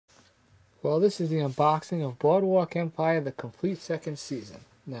Well, this is the unboxing of Boardwalk Empire, the complete second season.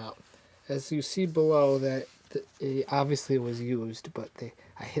 Now, as you see below, obviously it was used, but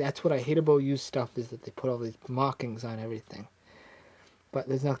that's what I hate about used stuff, is that they put all these markings on everything. But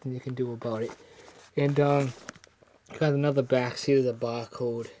there's nothing you can do about it. And got another back seat of the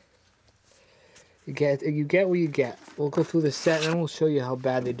barcode. You get what you get. We'll go through the set and then we'll show you how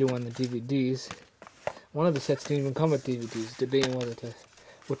bad they do on the DVDs. One of the sets didn't even come with DVDs, debating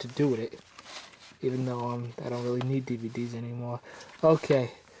what to do with it. Even though I don't really need DVDs anymore. Okay,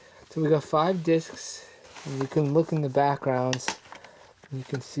 so we got 5 discs, and you can look in the backgrounds, and you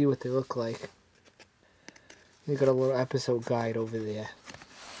can see what they look like. You got a little episode guide over there,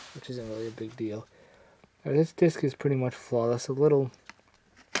 which isn't really a big deal. Now, this disc is pretty much flawless. A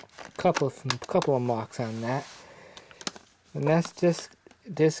couple of marks on that, and that's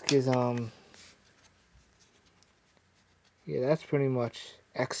disc is yeah, that's pretty much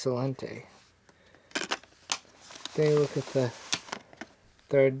excellente. Then you look at the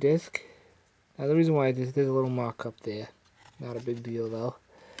third disc. Now the reason why there's a little mark up there, not a big deal though.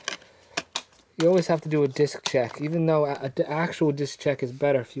 You always have to do a disc check, even though an actual disc check is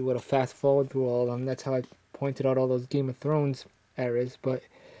better if you were to fast forward through all of them. That's how I pointed out all those Game of Thrones errors. But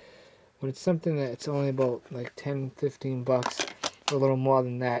when it's something that's only about like 10-15 bucks, or a little more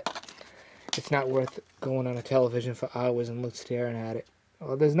than that, it's not worth going on a television for hours and staring at it.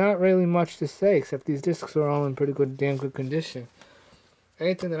 Well, there's not really much to say, except these discs are all in pretty damn good condition.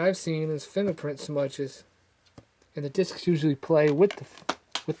 Anything that I've seen is fingerprint smudges, and the discs usually play with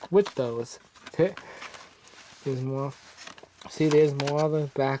those. There's more. See, there's more of the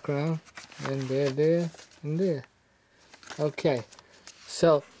background, and there, and there. Okay,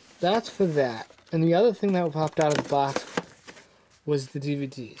 so that's for that. And the other thing that popped out of the box was the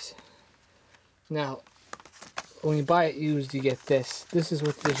DVDs. Now, when you buy it used, you get this. This is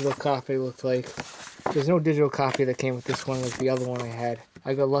what the digital copy looked like. There's no digital copy that came with this one like the other one I had.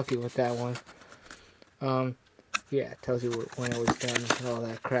 I got lucky with that one. Yeah, it tells you when it was done and all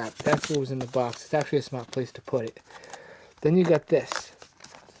that crap. That's what was in the box. It's actually a smart place to put it. Then you got this.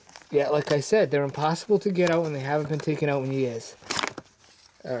 Yeah, like I said, they're impossible to get out and they haven't been taken out in years.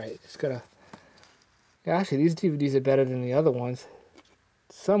 Alright, just gotta... Yeah, actually, these DVDs are better than the other ones.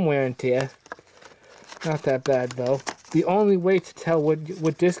 Some wear and tear. Not that bad though. The only way to tell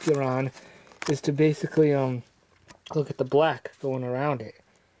what disc you're on is to basically look at the black going around it.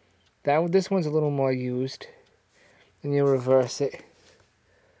 This one's a little more used, and you reverse it.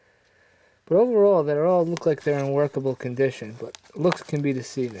 But overall, they all look like they're in workable condition, but looks can be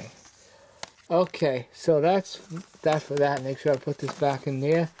deceiving. Okay, so that's for that. Make sure I put this back in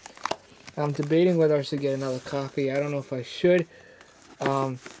there. I'm debating whether I should get another copy. I don't know if I should.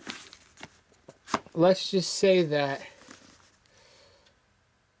 Let's just say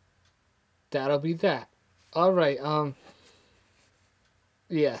that'll be that. Alright,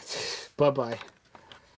 yeah. Bye-bye.